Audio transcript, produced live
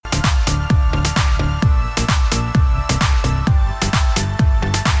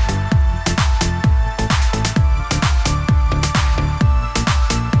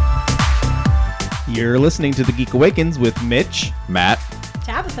You're listening to The Geek Awakens with Mitch, Matt,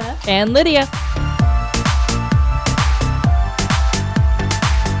 Tabitha, and Lydia.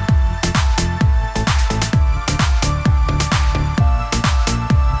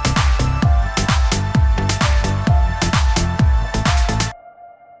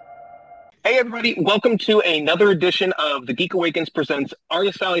 Hey everybody, welcome to another edition of The Geek Awakens presents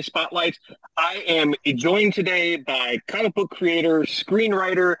Artist Alley Spotlight. I am joined today by comic book creator,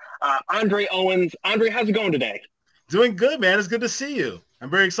 screenwriter, Andre Owens. Andre, how's it going today? Doing good, man. It's good to see you. I'm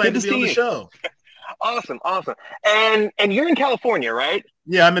very excited to be on the show. Awesome. And you're in California, right?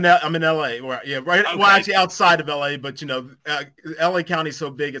 Yeah, I'm in LA. Yeah, right. Okay. Well, actually outside of LA, but you know, LA County's so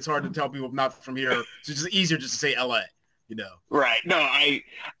big, it's hard to tell people not from here. So it's just easier just to say LA. You know. Right. No, I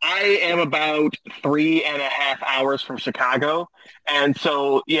am about 3.5 hours from Chicago. And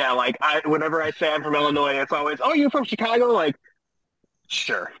so, yeah, like whenever I say I'm from Illinois, it's always, oh, you're from Chicago? Like,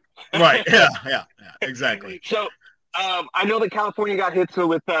 sure. Right. Yeah, exactly. So I know that California got hit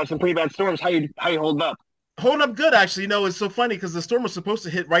with some pretty bad storms. How you holding up? Holding up good, actually. You know, it's so funny because the storm was supposed to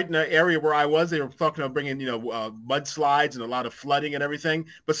hit right in the area where I was. They were talking about bringing, mudslides and a lot of flooding and everything.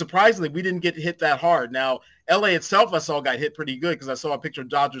 But surprisingly, we didn't get hit that hard. Now, LA itself, I saw got hit pretty good because I saw a picture of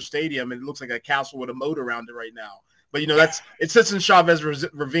Dodger Stadium and it looks like a castle with a moat around it right now. But, you know, it sits in Chavez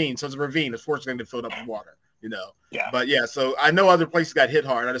Ravine. So it's a ravine. It's fortunately going to fill up with water, you know. Yeah. But, yeah, so I know other places got hit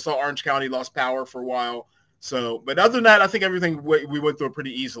hard. I saw Orange County lost power for a while. So, but other than that, I think everything we went through it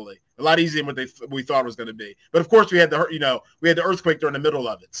pretty easy, a lot easier than what we thought it was going to be. But of course, we had the earthquake during the middle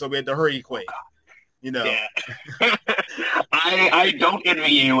of it, so we had the hurricane. You know, yeah. I don't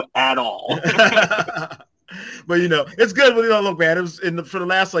envy you at all. But you know, it's good. But, you know, look, man, it was for the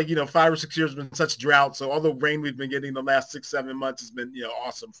last 5 or 6 years, been such drought. So all the rain we've been getting the last 6-7 months has been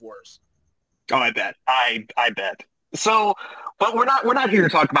awesome for us. Oh, I bet. I bet. So, but we're not here to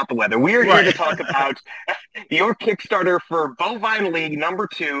talk about the weather. We're here to talk about your Kickstarter for Bovine League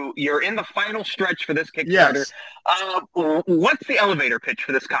 #2. You're in the final stretch for this Kickstarter. Yes. What's the elevator pitch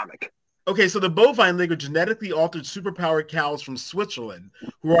for this comic? Okay, so the Bovine League are genetically altered superpowered cows from Switzerland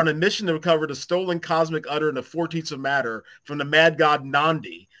who are on a mission to recover the stolen cosmic udder and the 14 of matter from the mad god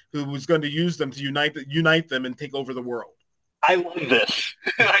Nandi, who was going to use them to unite them and take over the world. I love this.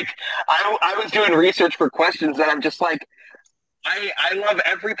 I was doing research for questions, and I'm just like, I love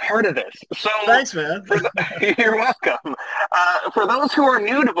every part of this. So thanks, man. You're welcome. For those who are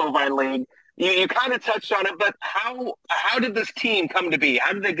new to Bovine League, you kind of touched on it, but how did this team come to be?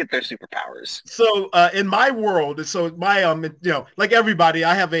 How did they get their superpowers? So in my world, like everybody,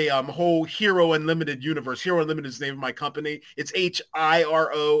 I have a whole Hero Unlimited universe. Hero Unlimited is the name of my company. It's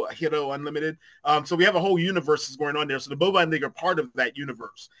HIRO, Hero Unlimited. So we have a whole universe that's going on there. So the Bovine League are part of that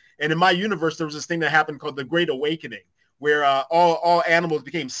universe. And in my universe, there was this thing that happened called the Great Awakening, where all animals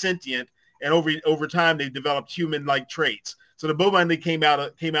became sentient, and over time they developed human-like traits. So the Bovine League came out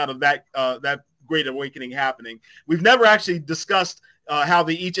of that Great Awakening happening. We've never actually discussed how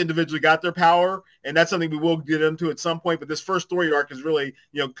they each individually got their power, and that's something we will get into at some point. But this first story arc is really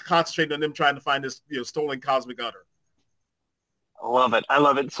concentrating on them trying to find this stolen cosmic udder. I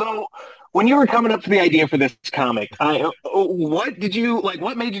love it. So when you were coming up to the idea for this comic, what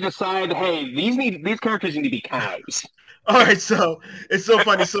made you decide, hey, these characters need to be cows? All right, so it's so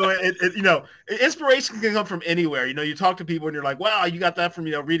funny. So inspiration can come from anywhere. You talk to people and you're like, wow, you got that from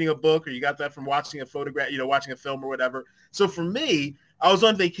reading a book, or you got that from watching a photograph, watching a film or whatever. So for me, I was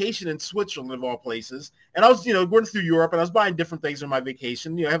on vacation in Switzerland of all places, and I was going through Europe, and I was buying different things on my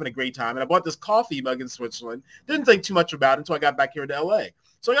vacation, having a great time. And I bought this coffee mug in Switzerland. Didn't think too much about it until I got back here to LA.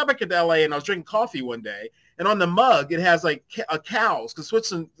 So I got back into LA and I was drinking coffee one day, and on the mug it has like cows, because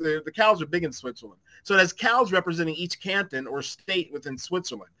Switzerland, the cows are big in Switzerland. So it has cows representing each canton or state within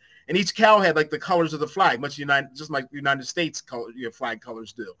Switzerland, and each cow had like the colors of the flag, just like the United States flag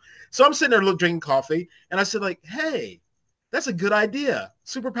colors do. So I'm sitting there drinking coffee, and I said, like, hey, that's a good idea,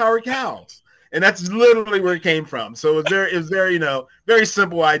 superpowered cows. And that's literally where it came from. So it was very, very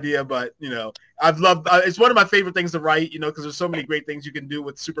simple idea, but I've loved. It's one of my favorite things to write, because there's so many great things you can do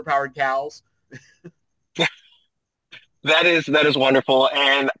with superpowered cows. That is wonderful,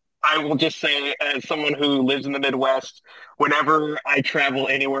 and I will just say, as someone who lives in the Midwest, whenever I travel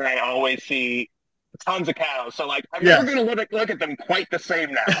anywhere, I always see tons of cows. So, like, I'm never going to look at them quite the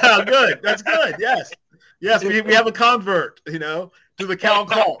same now. Good. That's good. Yes. We have a convert, to the cow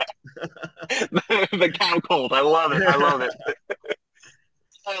cult. The cow cult. I love it.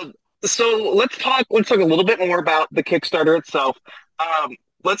 So let's talk a little bit more about the Kickstarter itself.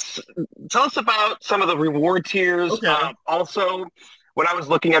 Tell us about some of the reward tiers. Okay. Also, when I was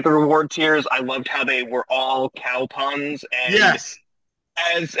looking at the reward tiers, I loved how they were all cow puns. And yes.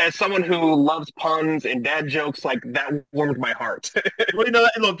 As someone who loves puns and dad jokes, like that warmed my heart. Well,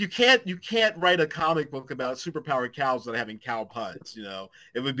 look, you can't write a comic book about superpowered cows without having cow puns.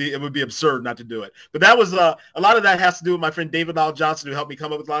 It would be absurd not to do it. But that was a lot of that has to do with my friend David Lyle Johnson, who helped me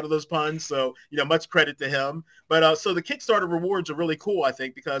come up with a lot of those puns. So much credit to him. But so the Kickstarter rewards are really cool, I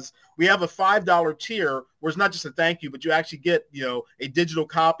think, because we have a $5 tier where it's not just a thank you, but you actually get a digital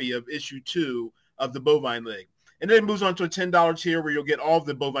copy of issue 2 of the Bovine League. And then it moves on to a $10 tier where you'll get all of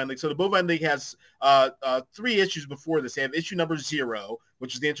the Bovine League. So the Bovine League has 3 issues before this. They have issue number 0,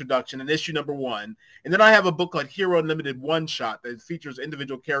 which is the introduction, and issue number 1. And then I have a book called Hero Unlimited One Shot that features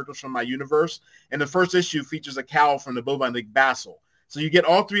individual characters from my universe. And the first issue features a cow from the Bovine League Basel. So you get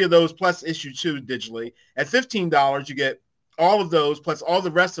all 3 of those plus issue 2 digitally. At $15, you get all of those plus all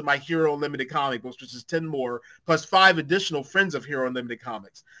the rest of my Hero Unlimited comic books, which is 10 more, plus 5 additional Friends of Hero Unlimited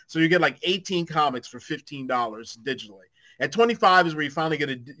comics. So you get like 18 comics for $15 digitally. At 25 is where you finally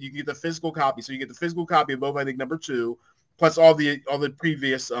you get the physical copy. So you get the physical copy of Bovine League number 2, plus all the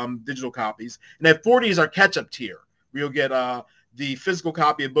previous digital copies. And at 40 is our catch-up tier, where you'll get the physical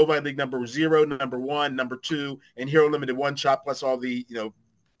copy of Bovine League number 0, number 1, number 2, and Hero Limited One Shot, plus all the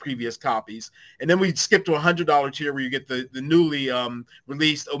previous copies. And then we skip to $100 tier where you get the newly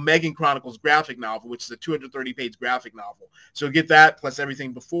released Omegan Chronicles graphic novel, which is a 230-page graphic novel. So you get that plus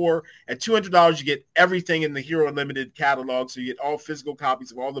everything before. At $200, you get everything in the Hero Unlimited catalog. So you get all physical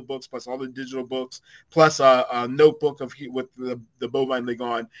copies of all the books plus all the digital books plus a notebook with the Bovine League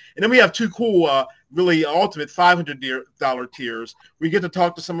on. And then we have 2 cool really ultimate $500 tiers. We get to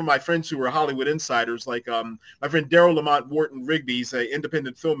talk to some of my friends who are Hollywood insiders, like my friend Daryl Lamont Wharton Rigby. He's an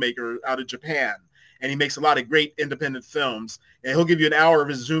independent filmmaker out of Japan, and he makes a lot of great independent films. And he'll give you an hour of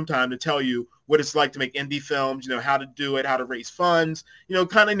his Zoom time to tell you what it's like to make indie films, how to do it, how to raise funds,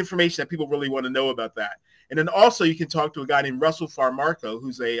 kind of information that people really want to know about that. And then also you can talk to a guy named Russell Farmarco,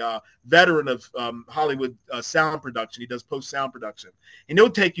 who's a veteran of Hollywood sound production. He does post-sound production. And he'll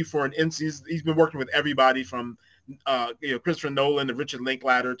take you for he's been working with everybody from Christopher Nolan to Richard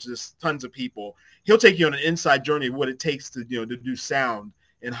Linklater to just tons of people. He'll take you on an inside journey of what it takes to do sound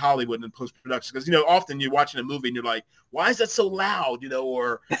in Hollywood and post-production. Because, often you're watching a movie and you're like, why is that so loud?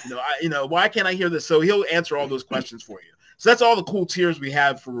 Why can't I hear this? So he'll answer all those questions for you. So that's all the cool tiers we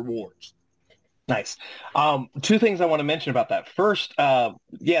have for rewards. Nice. 2 things I want to mention about that. First,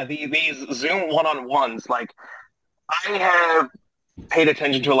 these Zoom one-on-ones, like I have paid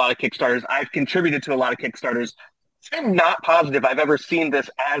attention to a lot of Kickstarters. I've contributed to a lot of Kickstarters. I'm not positive I've ever seen this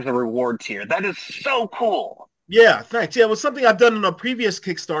as a reward tier. That is so cool. Yeah, thanks. Yeah, it was something I've done in a previous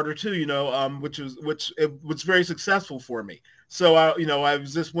Kickstarter too, which was very successful for me. So I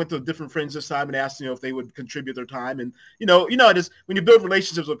just went to different friends this time and asked, if they would contribute their time. And it is when you build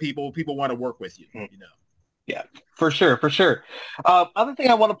relationships with people want to work with you. Yeah, for sure. Other thing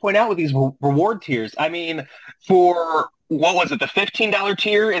I want to point out with these reward tiers, I mean, for what was it, the $15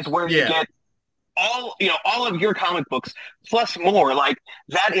 tier is where you get all of your comic books plus more. Like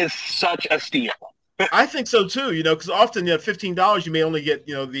that is such a steal. I think so too, because often $15 you may only get,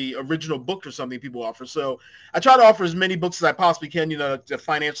 the original book or something people offer. So I try to offer as many books as I possibly can, to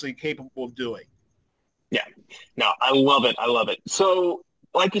financially capable of doing. Yeah, no, I love it. So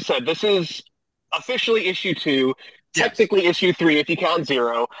like you said, this is officially issue 2, technically issue 3 if you count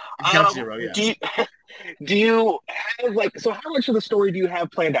 0. Count 0, yeah. Do you have so how much of the story do you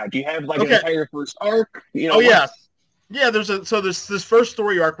have planned out? Do you have an entire first arc? Yes. Yeah, there's this first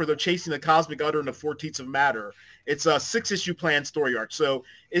story arc where they're chasing the cosmic udder and the 4 teats of matter. It's a 6-issue planned story arc. So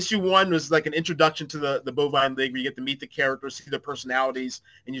issue 1 was like an introduction to the Bovine League, where you get to meet the characters, see their personalities,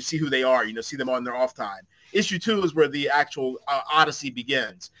 and you see who they are. See them on their off time. Issue 2 is where the actual odyssey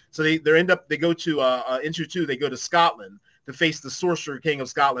begins. So they go to issue 2. They go to Scotland to face the sorcerer king of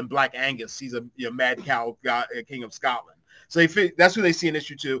Scotland, Black Angus. He's a mad cow king of Scotland. So that's who they see in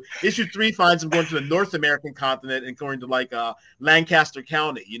issue 2. Issue 3 finds them going to the North American continent and going to Lancaster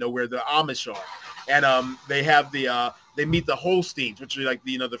County, where the Amish are, and they meet the Holsteins, which are like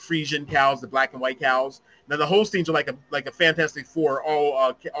the Frisian cows, the black and white cows. Now the Holsteins are like a Fantastic Four,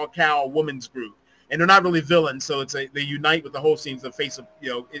 all cow women's group, and they're not really villains, so they unite with the Holsteins to face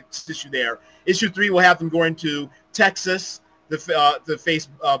it's issue there. Issue 3 will have them going to Texas to face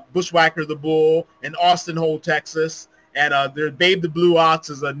Bushwhacker the Bull in Austin Hole, Texas. And their Babe the Blue Ox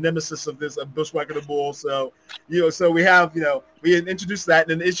is a nemesis of Bushwhacker the Bull. So, so we have, we introduced that.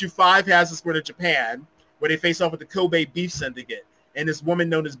 And then issue 5 has us going to Japan, where they face off with the Kobe Beef Syndicate. And this woman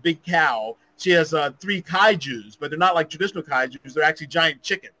known as Big Cow, she has 3 kaijus, but they're not like traditional kaijus. They're actually giant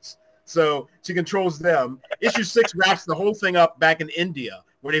chickens. So she controls them. Issue 6 wraps the whole thing up back in India,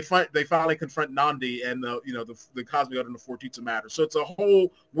 where they finally confront Nandi and the cosmic order and the 4 Teats of Matter. So it's a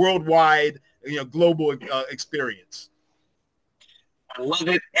whole worldwide, global experience. I love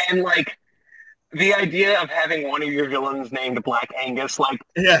it. And like the idea of having one of your villains named Black Angus, like,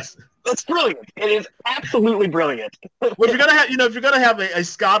 yes, that's brilliant. It is absolutely brilliant. Well, if you're gonna have a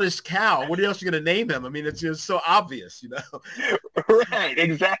Scottish cow, what else are you gonna name him? I mean, it's just so obvious, Right,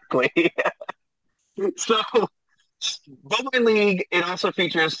 exactly. So, Bovine League, it also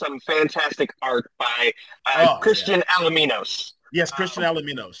features some fantastic art by Christian Alaminos. Yes, Christian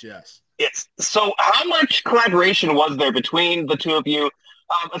Alaminos, yes. Yes. So how much collaboration was there between the two of you,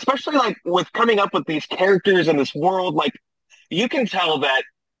 especially like with coming up with these characters in this world? Like, you can tell that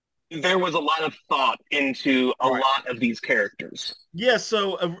there was a lot of thought into a lot of these characters. Yeah,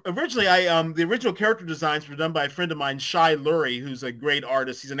 so originally the original character designs were done by a friend of mine, Shai Lurie, who's a great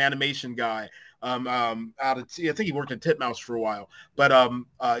artist. He's an animation guy. I think he worked in Titmouse for a while, but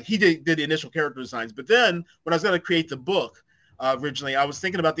he did the initial character designs. But then when I was going to create the book, originally, I was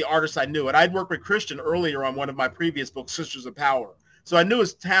thinking about the artists I knew, and I'd worked with Christian earlier on one of my previous books, Sisters of Power. So I knew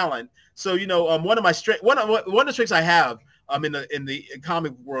his talent. So one of the strengths I have in the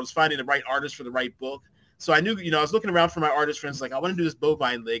comic world is finding the right artist for the right book. So I knew, I was looking around for my artist friends, like, I want to do this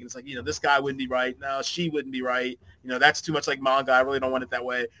Bovine League. And it's like, this guy wouldn't be right. No, she wouldn't be right. That's too much like manga. I really don't want it that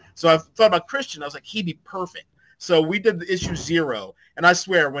way. So I thought about Christian. I was like, he'd be perfect. So we did the issue 0. And I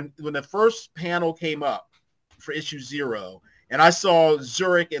swear, when the first panel came up for issue 0, and I saw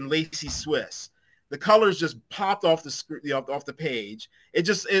Zurich and Lacey Swiss, the colors just popped off off the page. I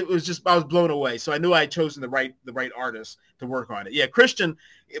was blown away. So I knew I had chosen the right artist to work on it. Yeah, Christian,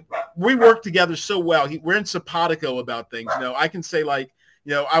 we work together so well. We're in simpatico about things. I can say like,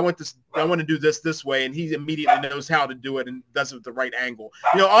 I want to do this way, and he immediately knows how to do it and does it with the right angle.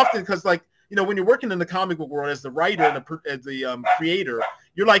 Often because like, when you're working in the comic book world as the writer and as the creator,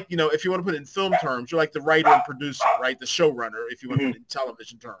 you're like, if you want to put it in film terms, you're like the writer and producer, right? The showrunner, if you want to put it in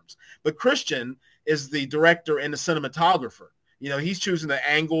television terms. But Christian is the director and the cinematographer. He's choosing the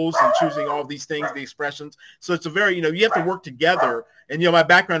angles and choosing all these things, the expressions. So it's a very, you have to work together. And, my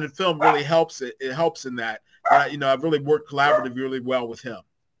background in film really helps. It helps in that. I've really worked collaboratively really well with him.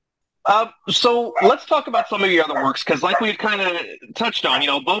 So let's talk about some of your other works, because like we've kind of touched on,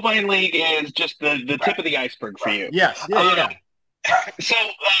 Bovine League is just the tip of the iceberg for you. Yes. Yeah. So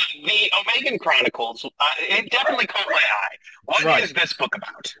the Omegan Chronicles, it definitely caught my eye. What is this book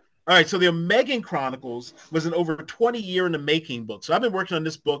about? All right, so the Omegan Chronicles was an over 20-year in the making book. So I've been working on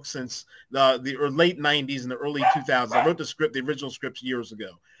this book since the late 90s and the early 2000s. I wrote the original scripts years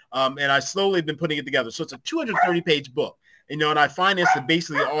ago, and I slowly been putting it together. So it's a 230-page book, and I financed it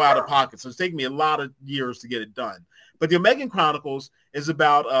basically all out of pocket. So it's taken me a lot of years to get it done. But the Omegan Chronicles is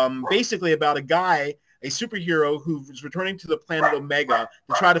about basically about a guy, a superhero who is returning to the planet Omega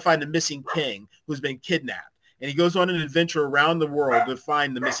to try to find the missing king who's been kidnapped. And he goes on an adventure around the world to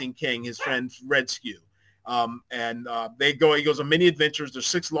find the missing king, his friend Red Skew. He goes on many adventures. There's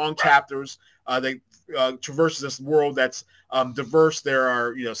 6 long chapters. They traverses this world that's diverse. There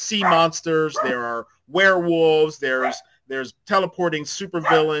are, sea monsters. There are werewolves. There's teleporting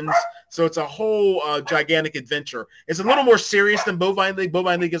supervillains. So it's a whole gigantic adventure. It's a little more serious than Bovine League.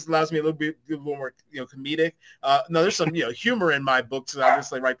 Bovine League allows me a little more, comedic. No, there's some, humor in my books. I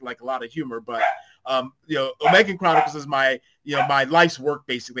obviously write like a lot of humor, but Omegan Chronicles is my life's work,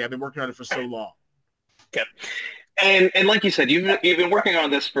 basically. I've been working on it for so long. Okay. And like you said, you've been working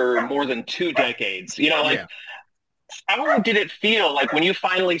on this for more than 2 decades. How did it feel like when you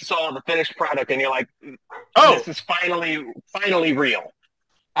finally saw the finished product and you're like, this is finally real?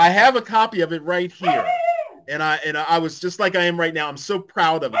 I have a copy of it right here. And I was just like I am right now. I'm so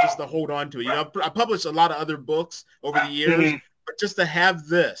proud of it just to hold on to it. I published a lot of other books over the years, but just to have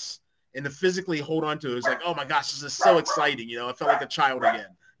this and to physically hold on to it was like, oh my gosh, this is so exciting. I felt like a child again,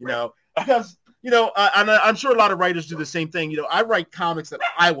 because, I'm sure a lot of writers do the same thing. I write comics that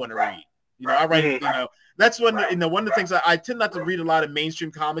I want to read. I write, that's one of the things I tend not to read a lot of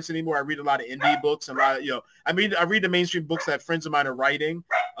mainstream comics anymore. I read a lot of indie books and I read the mainstream books that friends of mine are writing,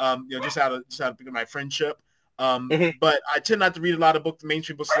 just out of my friendship. But I tend not to read a lot of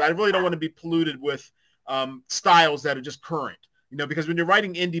mainstream books. I really don't want to be polluted with styles that are just current. Because when you're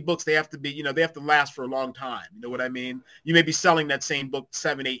writing indie books, they have to be, they have to last for a long time. You know what I mean? You may be selling that same book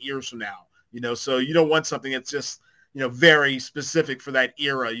 7-8 years from now. So you don't want something that's just, very specific for that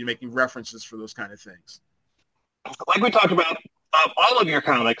era. You're making references for those kind of things. Like we talked about, all of your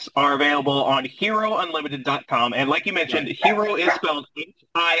comics are available on HeroUnlimited.com. And like you mentioned, Hero is spelled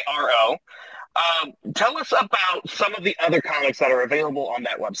Hiro. Tell us about some of the other comics that are available on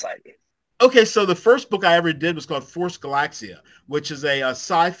that website. Okay, so the first book I ever did was called Force Galaxia, which is a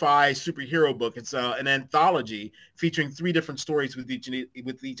sci-fi superhero book. It's an anthology featuring 3 different stories with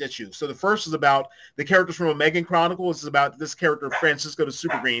each issue. So the first is about the characters from Omegan Chronicles. It's about this character Francisco the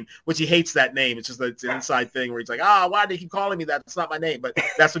Super Green, which he hates that name. It's just it's an inside thing where he's like, why do they keep calling me that? It's not my name, but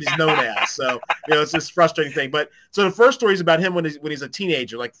that's what he's known as. So it's this frustrating thing. But so the first story is about him when he's a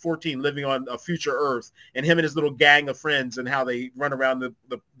teenager, like 14, living on a future Earth, and him and his little gang of friends and how they run around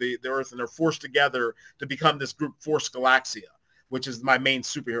the Earth, and they're forced together to become this group Force Galaxia, which is my main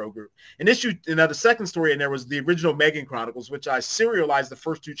superhero group. And the second story in there was the original Megan Chronicles, which I serialized the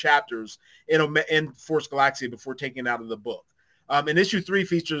first 2 chapters in Force Galaxia before taking it out of the book. And issue 3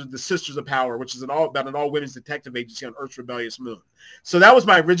 features the Sisters of Power, which is about an all-women's detective agency on Earth's rebellious moon. So that was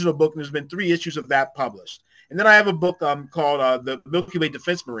my original book, and there's been 3 issues of that published. And then I have a book called The Milky Way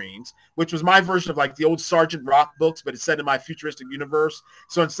Defense Marines, which was my version of like the old Sergeant Rock books, but it's set in my futuristic universe.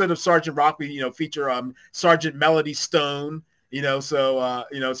 So instead of Sergeant Rock, we feature Sergeant Melody Stone. So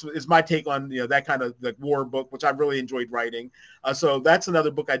it's my take on that kind of like war book, which I really enjoyed writing. So that's another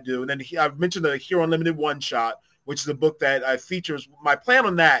book I do. And then I've mentioned the Hero Unlimited one shot, which is a book that features. My plan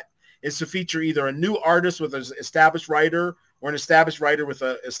on that is to feature either a new artist with an established writer, or an established writer with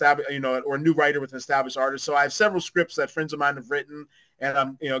or a new writer with an established artist. So I have several scripts that friends of mine have written, and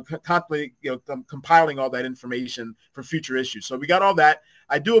I'm constantly I'm compiling all that information for future issues. So we got all that.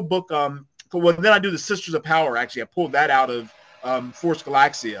 I do a book. Then I do the Sisters of Power. Actually, I pulled that out of Force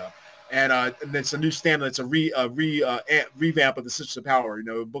Galaxia, and it's a new standard. It's a revamp of the Sisters of Power.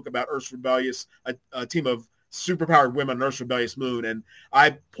 A book about Earth's rebellious, a team of superpowered women on Earth's rebellious moon. And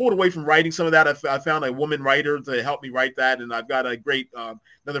I pulled away from writing some of that. I found a woman writer to help me write that, and I've got a great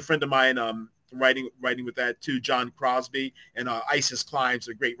another friend of mine writing with that too, John Crosby, and Isis Climbs,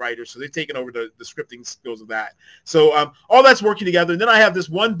 a great writer. So they've taken over the scripting skills of that. So all that's working together. And then I have this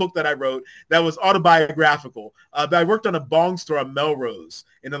one book that I wrote that was autobiographical. I worked on a bong store on Melrose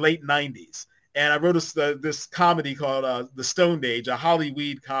in the late 90s. And I wrote this comedy called The Stoned Age, a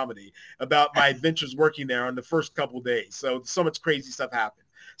Hollyweed comedy about my adventures working there on the first couple of days. So much crazy stuff happened.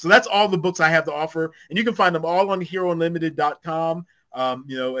 So that's all the books I have to offer. And you can find them all on herounlimited.com,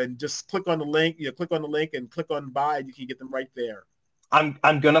 and just click on the link. Click on the link and click on buy, and you can get them right there. I'm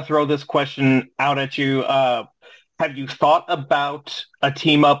going to throw this question out at you. Have you thought about a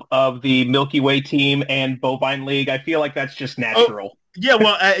team up of the Milky Way team and Bovine League? I feel like that's just natural. Yeah,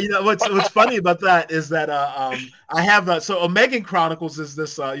 well, what's funny about that is that I have so Omegan Chronicles is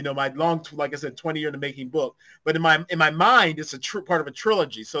this my long, like I said, 20-year in the making book. But in my mind, it's a part of a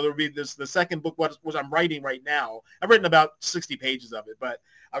trilogy. So there'll be the second book, which I'm writing right now. I've written about 60 pages of it, but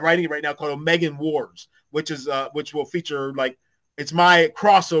I'm writing it right now called Omegan Wars, which will feature it's my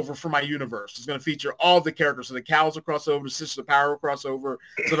crossover for my universe. It's going to feature all the characters. So the Cows will cross over, the Sisters of Power will cross over.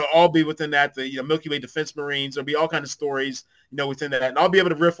 So they'll all be within that. The Milky Way Defense Marines. There'll be all kinds of stories, within that. And I'll be able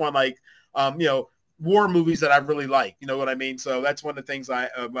to riff on war movies that I really like. You know what I mean? So that's one of the things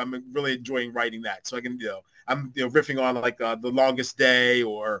I'm really enjoying writing that. So I can, I'm riffing on The Longest Day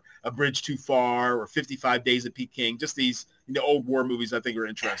or A Bridge Too Far or 55 Days of Peking. Just these old war movies I think are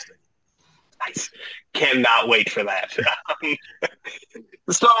interesting. Nice. Cannot wait for that.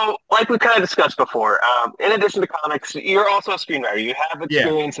 So, like we kind of discussed before, in addition to comics, you're also a screenwriter. You have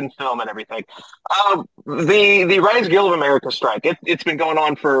experience in film and everything. The Writers Guild of America strike, it's been going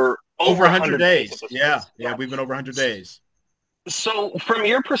on for over 100 days. Yeah, we've been over 100 days. So, from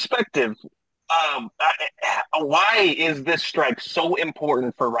your perspective, why is this strike so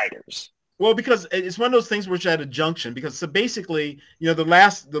important for writers? Well, because it's one of those things which at a junction. Because so basically, the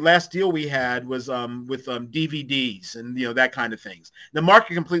last deal we had was with DVDs and that kind of things. The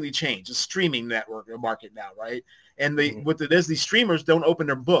market completely changed. The streaming network market now, right? And what it is, these streamers don't open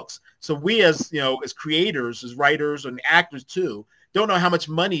their books. So we as creators, as writers and actors too, don't know how much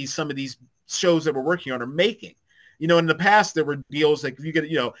money some of these shows that we're working on are making. In the past, there were deals like if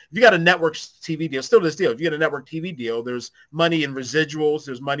you got a network TV deal, still this deal, if you get a network TV deal, there's money in residuals,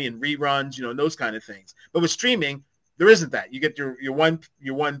 there's money in reruns, those kind of things. But with streaming, there isn't that. You get your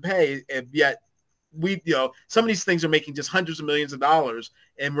one pay, and yet some of these things are making just hundreds of millions of dollars,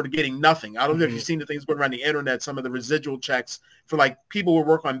 and we're getting nothing. I don't know if you've seen the things going around the internet, some of the residual checks for people who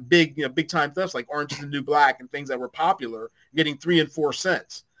work on big time thefts like Orange is the New Black and things that were popular, getting 3 and 4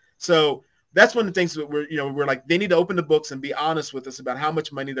 cents. So that's one of the things that we're like, they need to open the books and be honest with us about how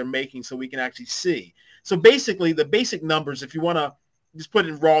much money they're making so we can actually see. So basically the basic numbers, if you want to just put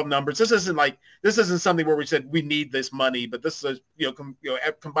in raw numbers, this isn't something where we said we need this money, but this is,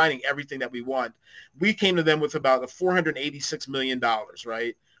 combining everything that we want. We came to them with about $486 million,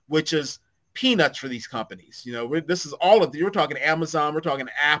 right? Which is peanuts for these companies. This is all of we're talking Amazon, we're talking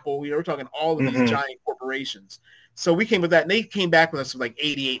Apple, we're talking all of these giant corporations. So we came with that, and they came back with us with like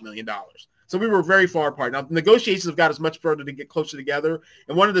 $88 million. So we were very far apart. Now, negotiations have got us much further to get closer together.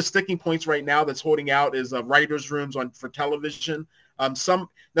 And one of the sticking points right now that's holding out is writers' rooms for television. Some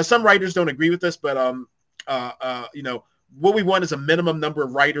writers don't agree with this, but what we want is a minimum number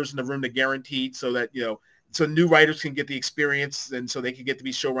of writers in the room to guaranteed, so that so new writers can get the experience, and so they can get to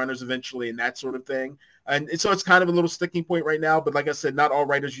be showrunners eventually, and that sort of thing. And so it's kind of a little sticking point right now. But like I said, not all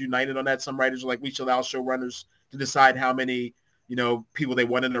writers are united on that. Some writers are like, we should allow showrunners to decide how many people they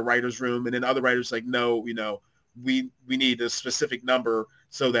want in the writer's room, and then other writers like, no, we need a specific number,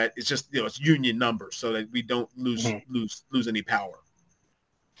 so that it's just it's union numbers, so that we don't lose any power.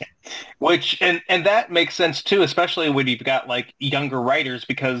 Which and that makes sense too, especially when you've got like younger writers,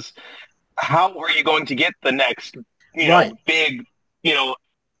 because how are you going to get the next big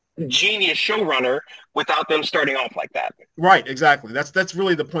genius showrunner without them starting off like that? Right, exactly. That's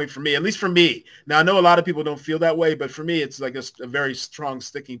really the point for me, at least for me. Now, I know a lot of people don't feel that way, but for me, it's like a very strong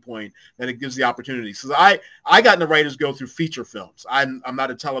sticking point that it gives the opportunity. So I got into Writers Guild through feature films. I'm not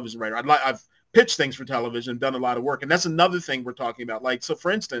a television writer. I've pitched things for television, done a lot of work, and that's another thing we're talking about. Like, so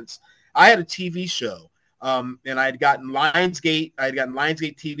for instance, I had a TV show, and I had gotten Lionsgate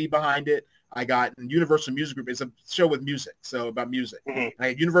TV behind it. I got Universal Music Group. It's a show with music, so about music. I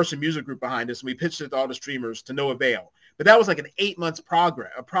had Universal Music Group behind us, and we pitched it to all the streamers to no avail. But that was like an 8 months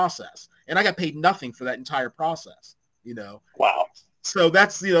process, and I got paid nothing for that entire process. Wow. So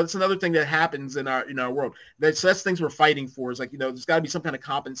that's that's another thing that happens in our world. That's things we're fighting for. Is like there's got to be some kind of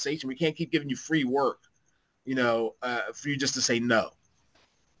compensation. We can't keep giving you free work, for you just to say no.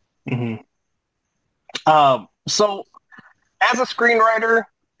 So, as a screenwriter,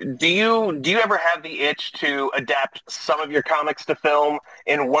 do you ever have the itch to adapt some of your comics to film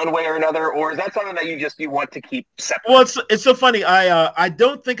in one way or another, or is that something that you want to keep separate? Well, it's so funny. I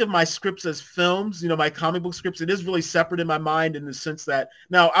don't think of my scripts as films. My comic book scripts. It is really separate in my mind, in the sense that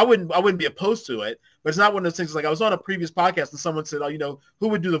now I wouldn't be opposed to it, but it's not one of those things. Like, I was on a previous podcast and someone said, "Oh, who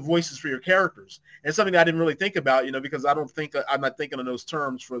would do the voices for your characters?" And it's something that I didn't really think about, because I'm not thinking in those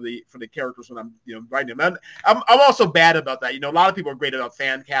terms for the characters when I'm writing them. I'm also bad about that. A lot of people are great about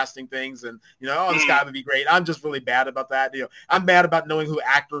fan casting things, and this guy would be great. I'm just really bad about that. I'm bad about knowing who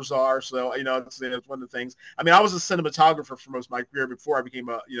actors are. So it's one of the things. I mean, I was a cinematographer for most of my career before I became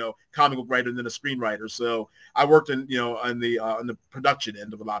a comic book writer and then a screenwriter. So I worked on the production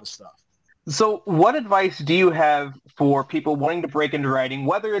end of a lot of stuff. So what advice do you have for people wanting to break into writing,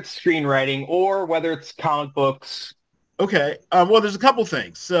 whether it's screenwriting or whether it's comic books? Okay. Well, there's a couple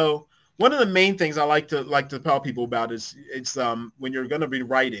things. So one of the main things I like to tell people about is it's when you're going to be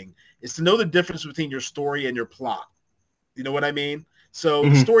writing is to know the difference between your story and your plot. You know what I mean? So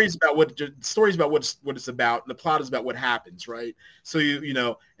the story is about what it's about, and the plot is about what happens, right? So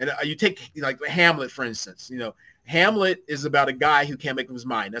you take like Hamlet, for instance. Hamlet is about a guy who can't make up his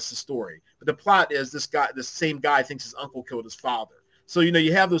mind. That's the story. But the plot is this same guy thinks his uncle killed his father. So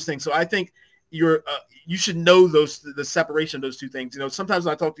you have those things. So I think you should know the separation of those two things. Sometimes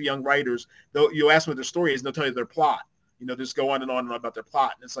when I talk to young writers, you'll ask them what their story is, and they'll tell you their plot. Just go on and on about their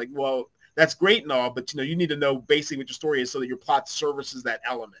plot, and it's like, well, that's great and all, but you need to know basically what your story is so that your plot services that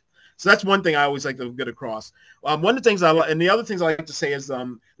element. So that's one thing I always like to get across. One of the things and the other things I like to say is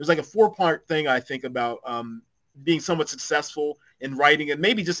there's like a 4-part thing I think about being somewhat successful in writing, and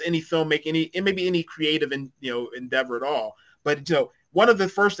maybe just any filmmaking, maybe any creative endeavor at all. But one of the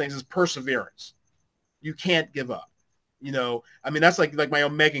first things is perseverance. You can't give up. I mean, that's like my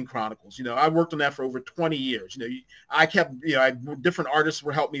own Megan Chronicles. I worked on that for over 20 years. I kept, different artists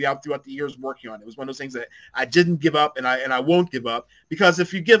were helping me out throughout the years working on it. It was one of those things that I didn't give up, and I won't give up, because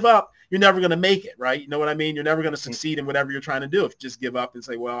if you give up, you're never going to make it, right? You know what I mean? You're never going to succeed in whatever you're trying to do if you just give up and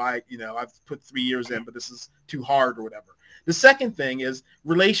say, well, I've put 3 years in, but this is too hard or whatever. The second thing is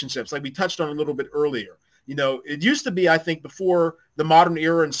relationships, like we touched on a little bit earlier. It used to be, I think, before the modern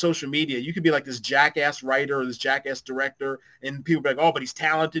era and social media, you could be like this jackass writer or this jackass director, and people be like, oh, but he's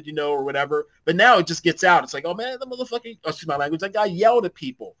talented, or whatever. But now it just gets out. It's like, oh, man, the motherfucker, excuse my language, that guy yelled at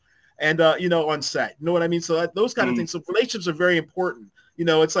people and, on set. You know what I mean? So those kind of things. So relationships are very important.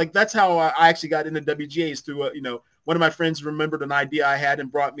 It's like that's how I actually got into WGAs through, one of my friends remembered an idea I had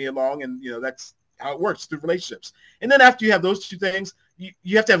and brought me along, and, that's how it works, through relationships. And then after you have those two things,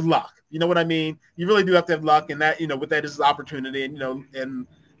 you have to have luck. You know what I mean? You really do have to have luck, and that, with that is opportunity, and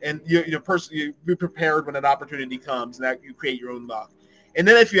you be prepared when that opportunity comes, and that you create your own luck. And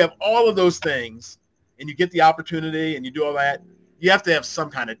then if you have all of those things and you get the opportunity and you do all that, you have to have some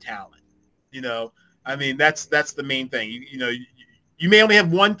kind of talent. I mean, that's the main thing. You may only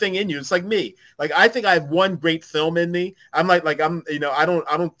have one thing in you. It's like me. Like, I think I have one great film in me. I'm I'm, I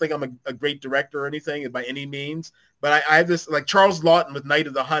don't think I'm a great director or anything by any means, but I have this, like Charles Lawton with Night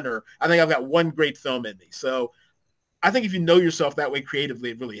of the Hunter. I think I've got one great film in me. So I think if you know yourself that way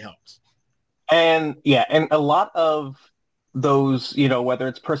creatively, it really helps. And yeah, and a lot of those, whether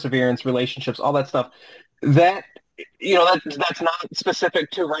it's perseverance, relationships, all that stuff, that that's not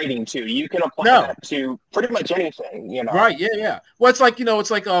specific to writing too. You can apply that to pretty much anything, Right. Yeah. Yeah. Well, it's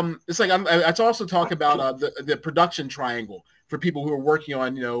also talk about the production triangle for people who are working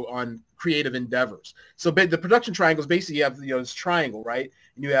on, on creative endeavors. So the production triangle is basically, you have, this triangle, right?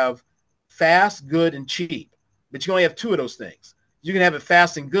 And you have fast, good, and cheap, but you only have two of those things. You can have it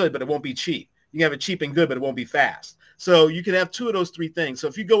fast and good, but it won't be cheap. You can have it cheap and good, but it won't be fast. So you can have two of those three things. So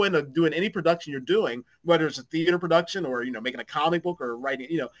if you go into doing any production you're doing, whether it's a theater production or, making a comic book or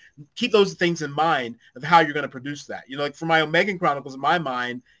writing, keep those things in mind of how you're going to produce that. Like for my Omegan Chronicles, in my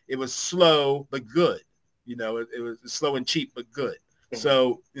mind, it was slow but good. It was slow and cheap but good.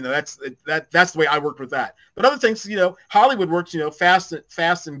 So, that's the way I worked with that. But other things, Hollywood works,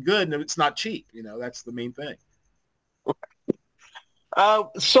 fast and good, and it's not cheap. That's the main thing.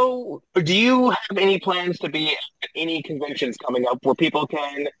 So do you have any plans to be at any conventions coming up where people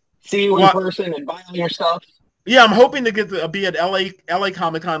can see you in person and buy all your stuff? Yeah, I'm hoping to be at LA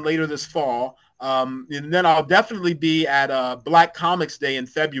Comic-Con later this fall. And then I'll definitely be at Black Comics Day in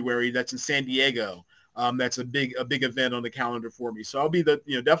February. That's in San Diego. That's a big event on the calendar for me. So I'll be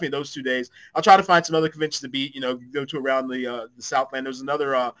definitely those 2 days. I'll try to find some other conventions to be, go to around the Southland. There's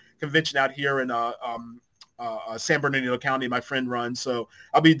another convention out here in San Bernardino County my friend runs. So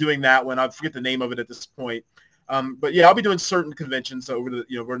I'll be doing that one. I forget the name of it at this point. But yeah, I'll be doing certain conventions over the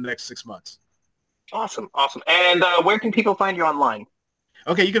next 6 months. Awesome. And where can people find you online?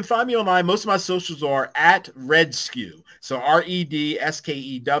 Okay, you can find me online. Most of my socials are at Redskew. So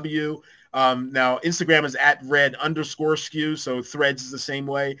REDSKEW. Now Instagram is at red_skew. So Threads is the same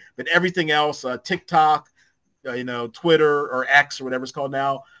way, but everything else, TikTok, Twitter or X or whatever it's called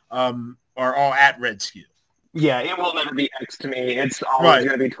now, are all at Redskew. Yeah, it will never be X to me. It's always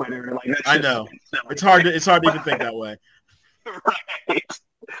going to be Twitter. I know. It's hard to even think that way. Right.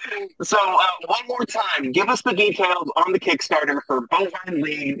 So one more time, give us the details on the Kickstarter for Bovine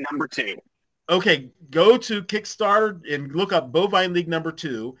League #2. Okay, go to Kickstarter and look up Bovine League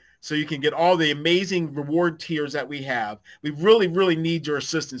 #2 so you can get all the amazing reward tiers that we have. We really, really need your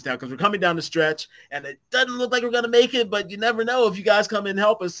assistance now because we're coming down the stretch and it doesn't look like we're going to make it, but you never know. If you guys come in and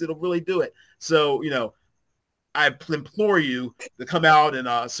help us, it'll really do it. So, I implore you to come out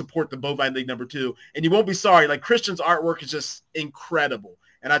and support the Bovine League #2, and you won't be sorry. Like Christian's artwork is just incredible,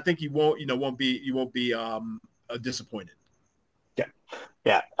 and I think you won't be disappointed.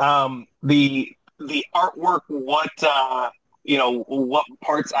 Yeah. The artwork, what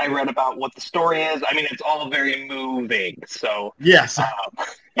parts I read about, what the story is. I mean, it's all very moving. So yes,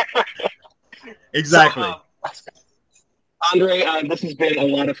 exactly. Andre, this has been a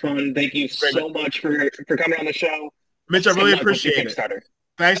lot of fun. Thank you so much for coming on the show. Mitch, I really appreciate it.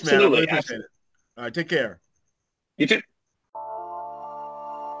 Thanks, man. I really appreciate it. All right, take care. You too.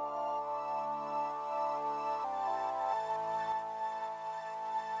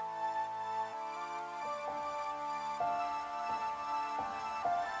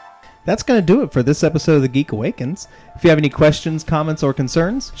 That's going to do it for this episode of The Geek Awakens. If you have any questions, comments, or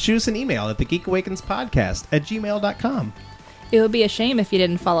concerns, shoot us an email at thegeekawakenspodcast@gmail.com. It would be a shame if you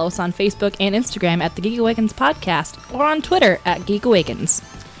didn't follow us on Facebook and Instagram at The Geek Awakens Podcast or on Twitter at Geek Awakens.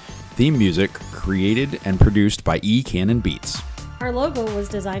 Theme music created and produced by E. Cannon Beats. Our logo was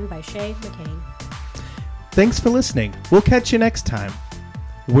designed by Shay McCain. Thanks for listening. We'll catch you next time.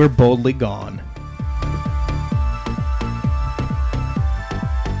 We're boldly gone.